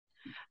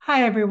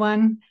Hi,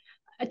 everyone.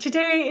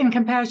 Today in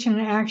Compassion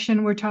in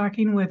Action, we're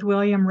talking with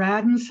William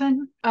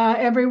Radinson.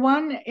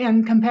 Everyone,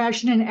 in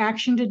Compassion in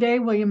Action today,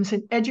 William's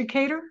an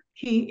educator.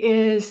 He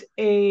is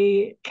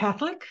a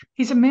Catholic.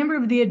 He's a member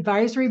of the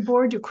advisory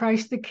board to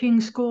Christ the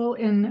King School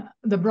in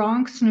the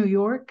Bronx, New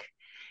York.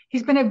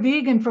 He's been a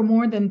vegan for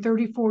more than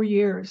 34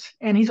 years,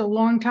 and he's a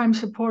longtime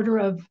supporter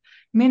of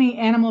many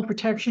animal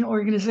protection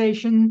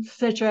organizations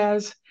such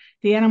as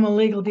the Animal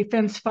Legal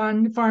Defense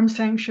Fund, Farm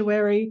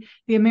Sanctuary,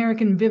 the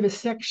American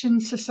Vivisection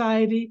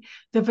Society,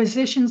 the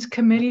Physicians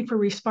Committee for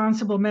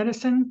Responsible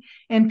Medicine,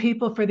 and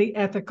People for the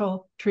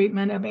Ethical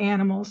Treatment of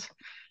Animals.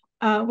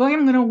 William,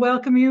 I'm going to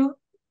welcome you.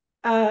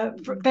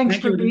 Thanks Thank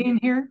you, for William. being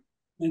here.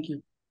 Thank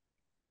you.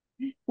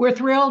 We're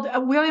thrilled.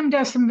 William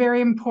does some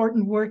very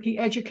important work. He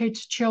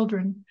educates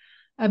children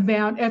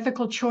about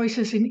ethical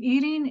choices in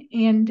eating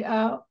and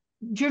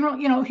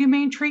general,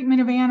 humane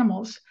treatment of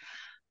animals.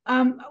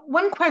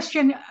 One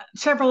question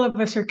several of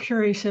us are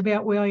curious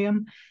about,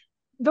 William.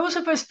 Those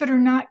of us that are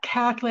not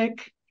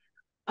Catholic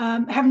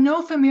have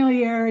no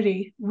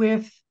familiarity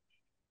with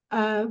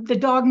the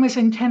dogmas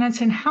and tenets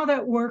and how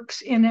that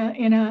works in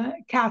a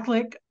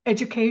Catholic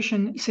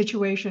education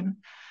situation.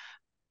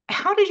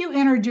 How did you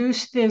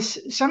introduce this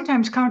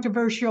sometimes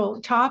controversial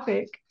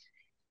topic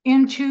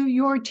into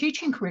your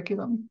teaching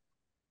curriculum?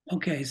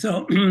 Okay,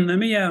 so let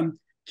me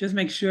just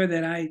make sure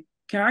that I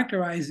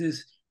characterize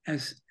this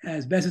as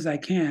best as I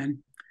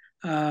can.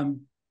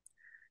 Um,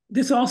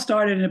 this all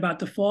started in about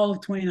the fall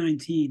of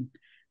 2019.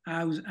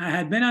 I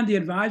had been on the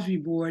advisory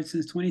board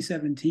since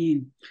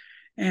 2017,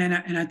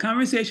 and in a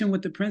conversation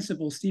with the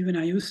principal, Stephen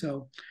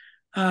Ayuso,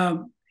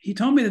 he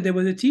told me that there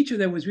was a teacher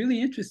that was really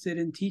interested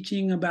in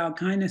teaching about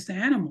kindness to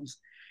animals.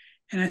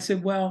 And I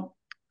said, well,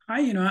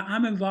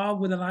 I'm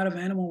involved with a lot of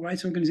animal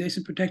rights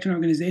organizations, protection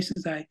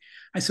organizations.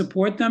 I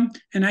support them,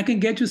 and I can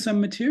get you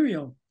some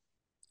material.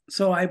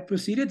 So I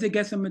proceeded to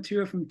get some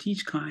material from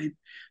Teach Kind,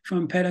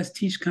 from PETA's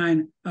Teach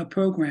Kind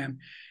program.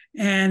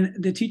 And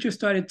the teacher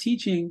started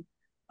teaching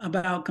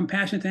about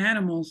compassion to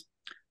animals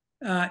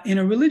in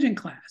a religion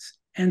class.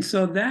 And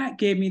so that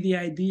gave me the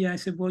idea. I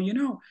said, well,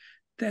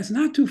 that's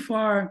not too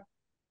far.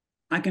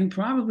 I can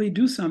probably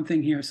do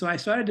something here. So I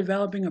started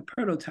developing a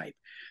prototype.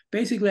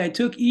 Basically, I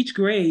took each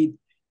grade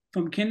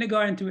from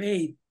kindergarten to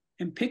eighth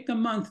and picked a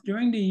month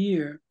during the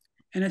year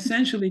and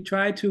essentially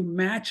tried to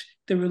match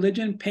the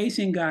religion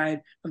pacing guide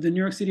of the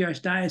New York City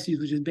Archdiocese,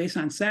 which is based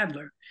on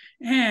Sadler,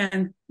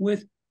 and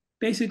with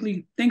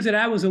basically things that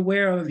I was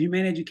aware of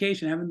humane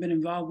education. I haven't been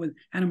involved with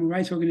animal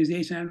rights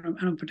organizations,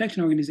 animal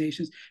protection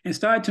organizations, and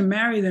started to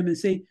marry them and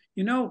say,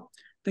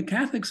 the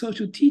Catholic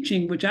social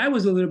teaching, which I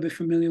was a little bit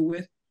familiar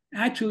with,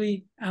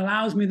 actually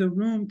allows me the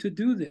room to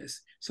do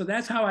this. So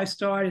that's how I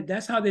started.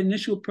 That's how the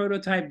initial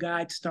prototype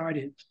guide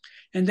started.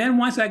 And then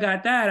once I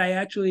got that, I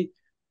actually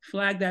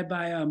flagged that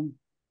by,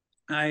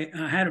 I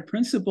had a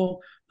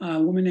principal,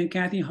 a woman named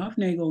Kathy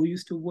Hofnagel, who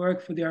used to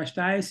work for the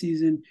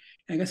Archdiocese and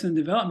I guess on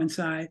the development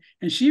side.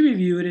 And she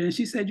reviewed it and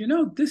she said,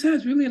 this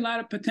has really a lot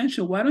of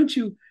potential. Why don't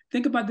you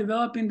think about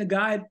developing the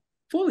guide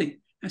fully?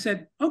 I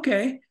said,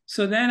 okay.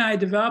 So then I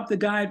developed the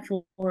guide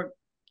for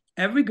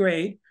every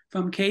grade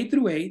from K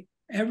through 8,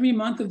 every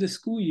month of the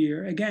school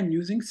year, again,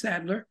 using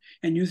Sadler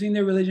and using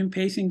the religion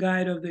pacing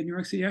guide of the New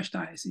York City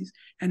Archdiocese.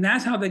 And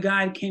that's how the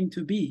guide came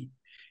to be.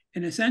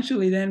 And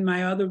essentially then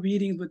my other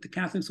readings with the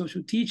Catholic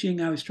social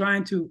teaching, I was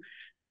trying to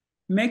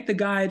make the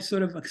guide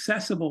sort of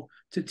accessible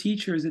to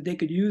teachers that they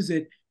could use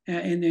it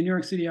in the New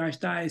York City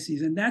Archdiocese.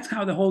 And that's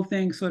how the whole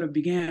thing sort of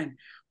began.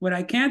 What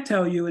I can't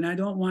tell you, and I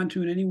don't want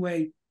to in any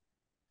way,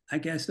 I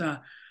guess,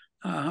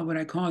 how would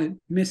I call it,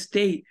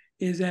 misstate,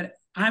 is that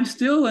I'm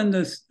still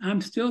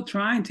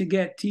trying to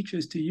get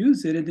teachers to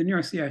use it at the New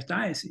York City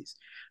Archdiocese.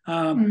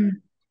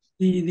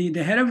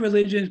 The head of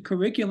religion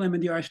curriculum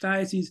in the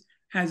Archdiocese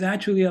has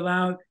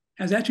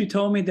actually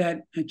told me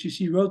that, and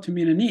she wrote to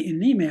me in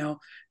an email,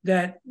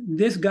 that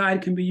this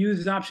guide can be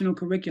used as optional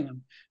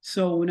curriculum.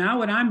 So now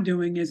what I'm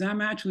doing is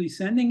I'm actually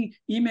sending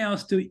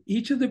emails to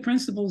each of the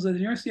principals of the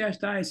New York City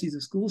Archdiocese,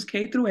 of schools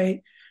K through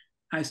 8.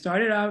 I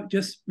started out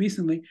just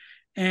recently,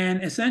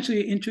 and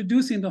essentially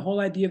introducing the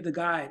whole idea of the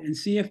guide and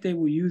see if they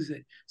will use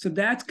it. So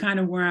that's kind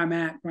of where I'm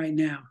at right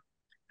now.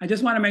 I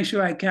just want to make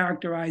sure I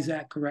characterize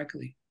that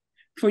correctly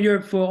for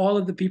all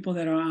of the people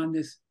that are on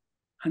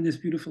this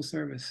beautiful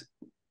service.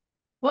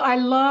 Well, I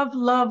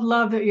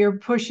love that you're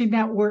pushing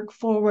that work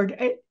forward.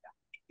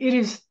 It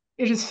is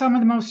some of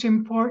the most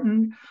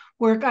important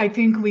work I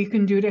think we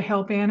can do to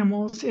help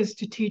animals is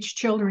to teach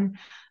children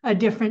a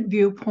different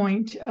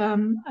viewpoint.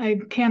 I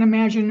can't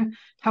imagine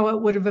how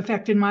it would have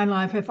affected my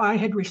life if I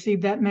had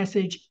received that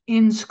message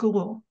in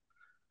school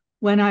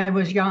when I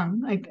was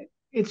young.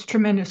 It's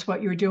tremendous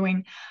what you're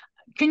doing.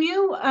 Can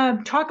you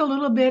talk a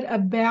little bit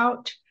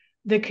about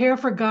the Care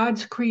for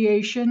God's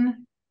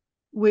Creation,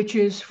 which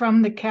is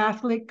from the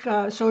Catholic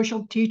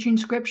Social Teaching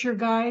Scripture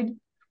Guide?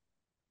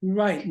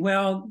 Right.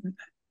 Well,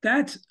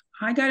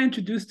 I got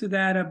introduced to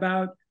that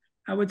about,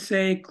 I would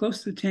say,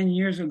 close to 10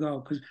 years ago,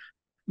 because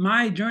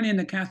my journey in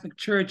the Catholic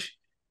Church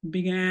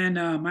began.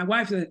 My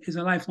wife is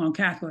a lifelong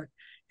Catholic,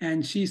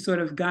 and she sort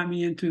of got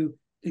me into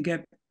to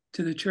get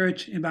to the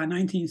church in about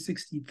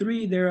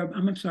 1963.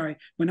 I'm sorry,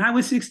 when I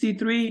was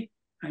 63,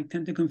 I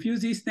tend to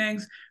confuse these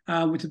things,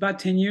 which is about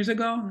 10 years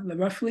ago,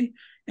 roughly.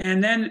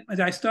 And then as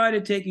I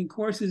started taking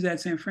courses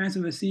at St.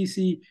 Francis of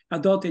Assisi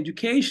Adult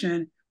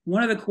Education,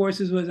 one of the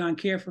courses was on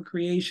care for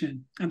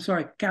creation. I'm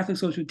sorry, Catholic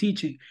social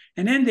teaching.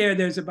 And in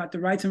there's about the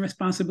rights and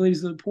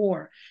responsibilities of the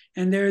poor.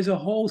 And there's a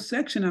whole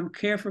section on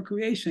care for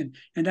creation.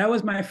 And that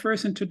was my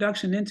first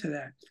introduction into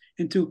that,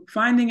 into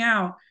finding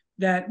out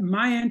that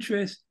my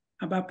interest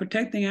about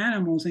protecting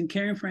animals and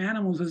caring for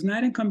animals was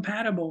not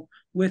incompatible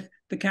with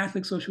the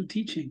Catholic social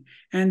teaching.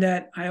 And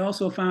that I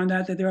also found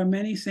out that there are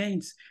many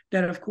saints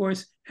that, of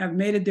course, have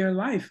made it their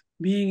life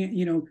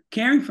being,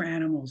 caring for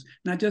animals,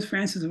 not just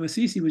Francis of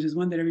Assisi, which is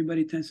one that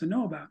everybody tends to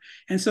know about.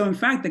 And so, in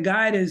fact, the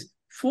guide is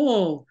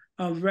full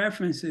of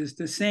references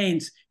to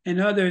saints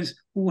and others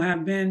who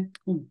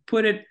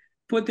put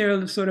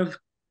their sort of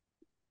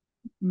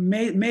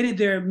made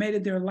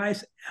it their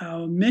life's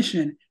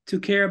mission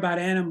to care about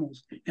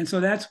animals. And so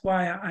that's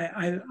why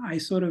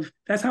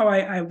that's how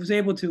I was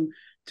able to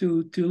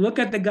look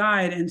at the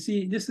guide and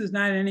see this is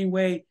not in any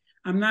way,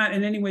 I'm not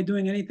in any way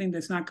doing anything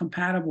that's not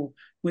compatible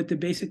with the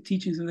basic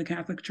teachings of the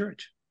Catholic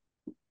Church.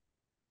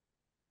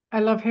 I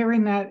love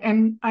hearing that,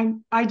 and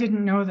I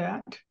didn't know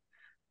that.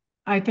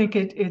 I think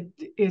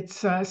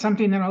it's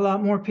something that a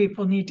lot more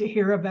people need to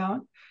hear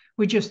about.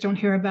 We just don't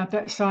hear about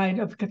that side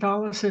of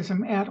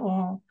Catholicism at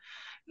all.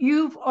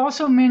 You've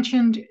also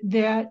mentioned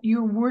that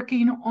you're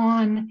working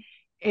on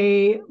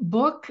a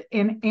book,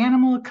 an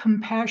animal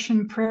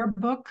compassion prayer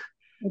book,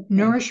 okay.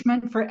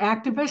 Nourishment for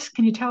Activists.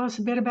 Can you tell us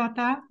a bit about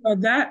that? Well,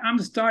 that I'm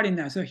starting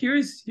that. So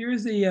here's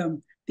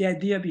the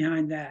idea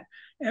behind that.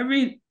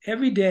 Every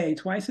day,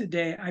 twice a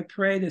day, I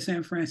pray the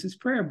St. Francis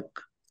prayer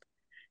book.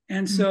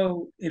 And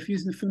so if you're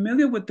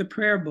familiar with the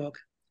prayer book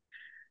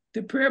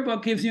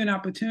gives you an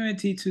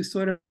opportunity to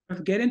sort of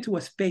get into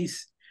a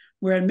space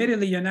where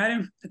admittedly you're not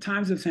in the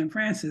times of St.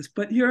 Francis,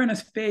 but you're in a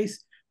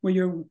space where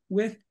you're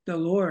with the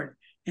Lord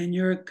and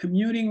you're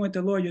communing with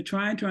the Lord. You're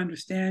trying to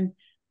understand,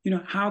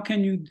 how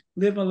can you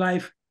live a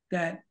life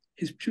that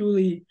is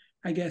truly,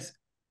 I guess,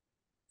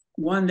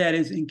 one that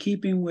is in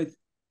keeping with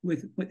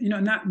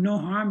no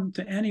harm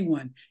to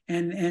anyone,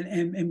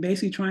 and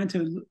basically trying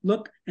to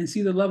look and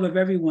see the love of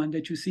everyone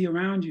that you see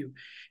around you.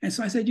 And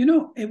so I said,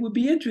 it would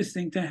be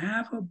interesting to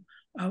have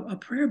a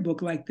prayer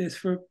book like this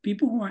for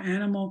people who are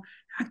animal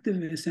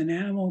activists and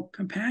animal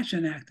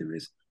compassion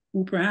activists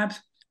who perhaps,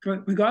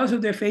 regardless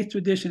of their faith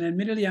tradition,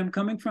 admittedly, I'm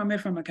coming from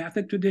a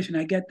Catholic tradition,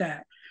 I get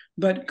that,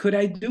 but could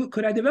I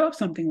develop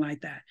something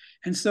like that?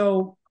 And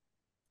so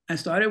I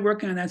started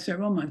working on that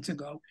several months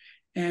ago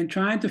and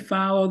trying to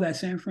follow that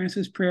St.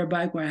 Francis prayer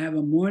bike where I have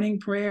a morning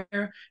prayer,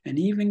 an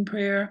evening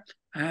prayer.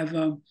 I have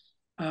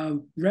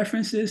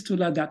references to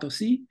Laudato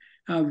Si,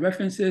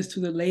 references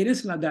to the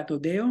latest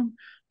Laudato Deum.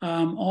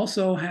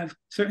 Also have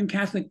certain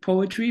Catholic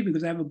poetry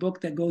because I have a book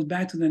that goes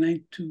back to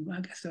the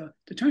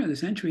turn of the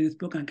century, this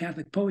book on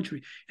Catholic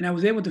poetry. And I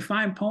was able to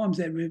find poems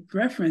that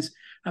reference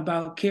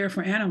about care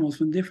for animals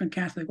from different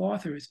Catholic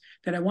authors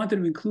that I wanted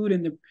to include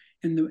in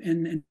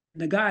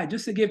the guide,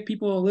 just to give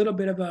people a little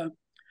bit of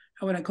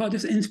how would I call it,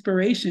 just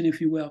inspiration,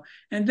 if you will.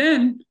 And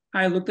then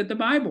I looked at the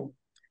Bible,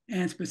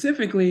 and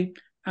specifically,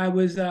 I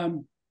was,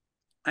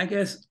 I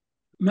guess,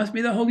 must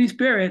be the Holy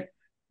Spirit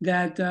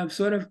that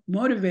sort of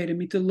motivated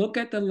me to look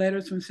at the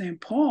letters from St.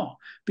 Paul,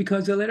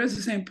 because the letters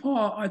of St.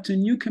 Paul are to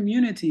new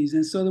communities.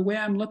 And so the way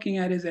I'm looking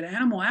at it is that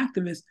animal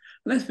activists,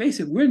 let's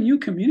face it, we're new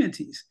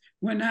communities.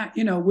 We're not,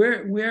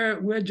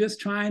 we're just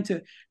trying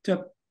to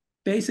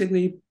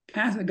basically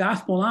pass the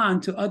gospel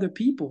on to other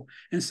people.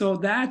 And so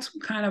that's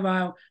kind of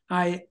how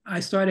I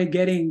started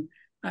getting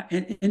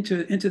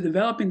into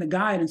developing the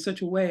guide in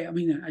such a way,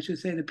 I should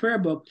say the prayer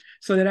book,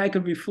 so that I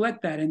could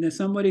reflect that and that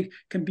somebody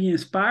can be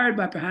inspired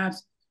by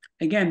perhaps,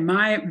 again,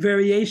 my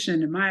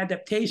variation and my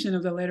adaptation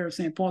of the letter of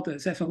St. Paul to the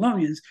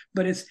Thessalonians,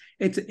 but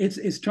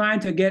it's trying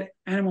to get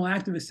animal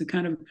activists to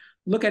kind of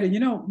look at it.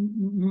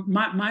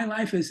 My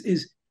life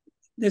is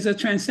there's a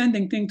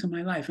transcending thing to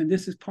my life, and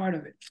this is part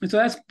of it. And so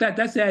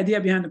that's the idea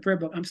behind the prayer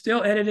book. I'm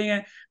still editing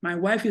it. My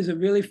wife is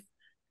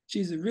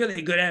she's a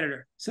really good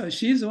editor. So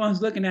she's the one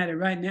who's looking at it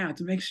right now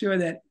to make sure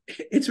that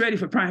it's ready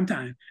for prime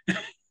time.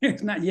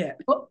 It's not yet.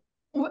 Well,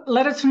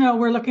 let us know.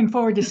 We're looking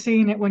forward to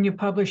seeing it when you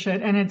publish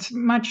it, and it's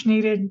much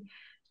needed.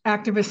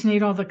 Activists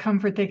need all the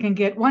comfort they can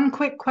get. One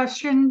quick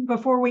question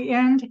before we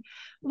end.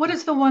 What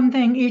is the one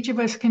thing each of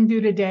us can do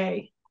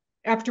today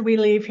after we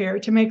leave here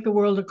to make the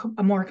world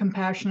a more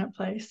compassionate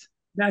place?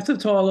 That's a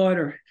tall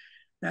order.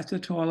 That's a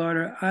tall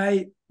order.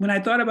 When I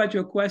thought about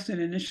your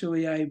question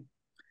initially, I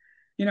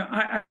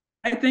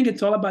think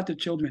it's all about the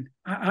children.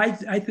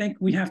 I think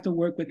we have to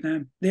work with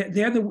them. They're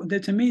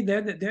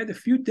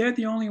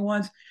the only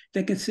ones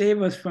that can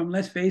save us from,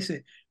 let's face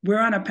it,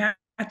 we're on a path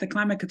to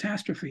climate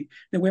catastrophe,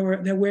 the way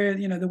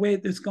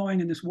it's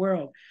going in this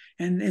world.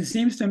 And it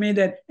seems to me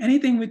that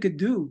anything we could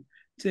do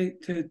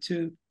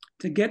to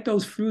to get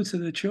those fruits of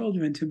the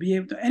children, to be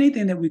able to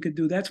anything that we could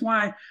do. That's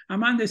why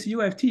I'm on this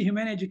UFT,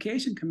 Human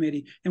Education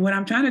Committee. And what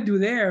I'm trying to do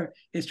there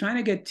is trying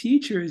to get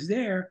teachers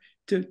there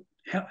to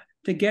help,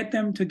 to get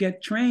them to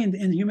get trained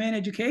in humane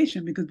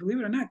education, because believe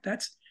it or not,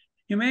 that's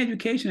humane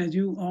education, as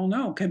you all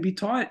know, can be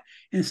taught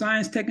in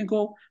science,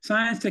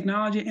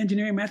 technology,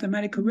 engineering,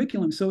 mathematics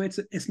curriculum. So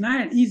it's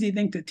not an easy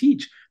thing to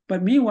teach.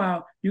 But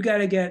meanwhile, you got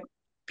to get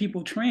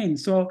people trained.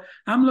 So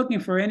I'm looking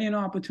for any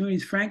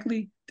opportunities,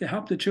 frankly, to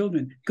help the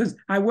children, because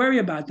I worry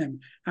about them.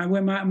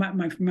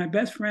 My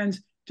best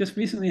friends just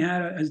recently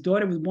had his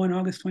daughter was born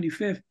August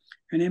 25th.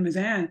 Her name is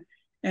Anne.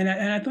 And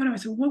I thought of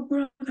myself, what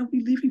world are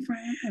we leaving for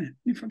Anne? I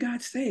mean, for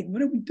God's sake,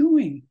 what are we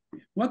doing?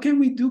 What can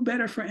we do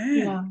better for Anne?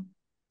 Yeah.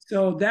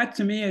 So that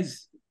to me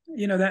is,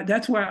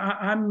 that's why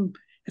I'm,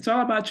 it's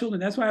all about children.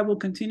 That's why I will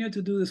continue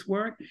to do this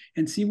work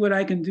and see what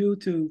I can do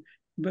to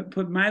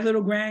put my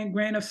little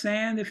grain of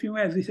sand, if you will,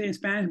 as we say in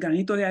Spanish,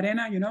 granito de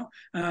arena,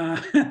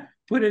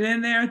 put it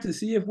in there to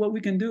see if what we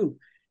can do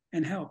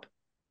and help.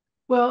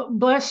 Well,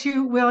 bless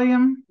you,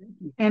 William,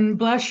 and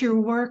bless your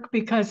work,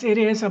 because it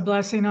is a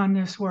blessing on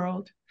this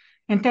world.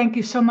 And thank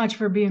you so much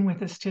for being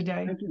with us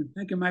today. Thank you.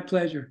 Thank you. My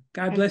pleasure.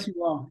 God bless you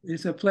all.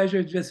 It's a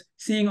pleasure just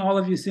seeing all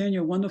of you, seeing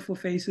your wonderful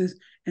faces,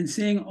 and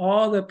seeing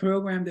all the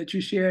program that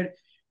you shared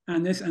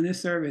on this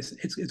service.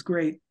 It's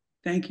great.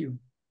 Thank you.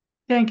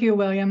 Thank you,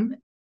 William.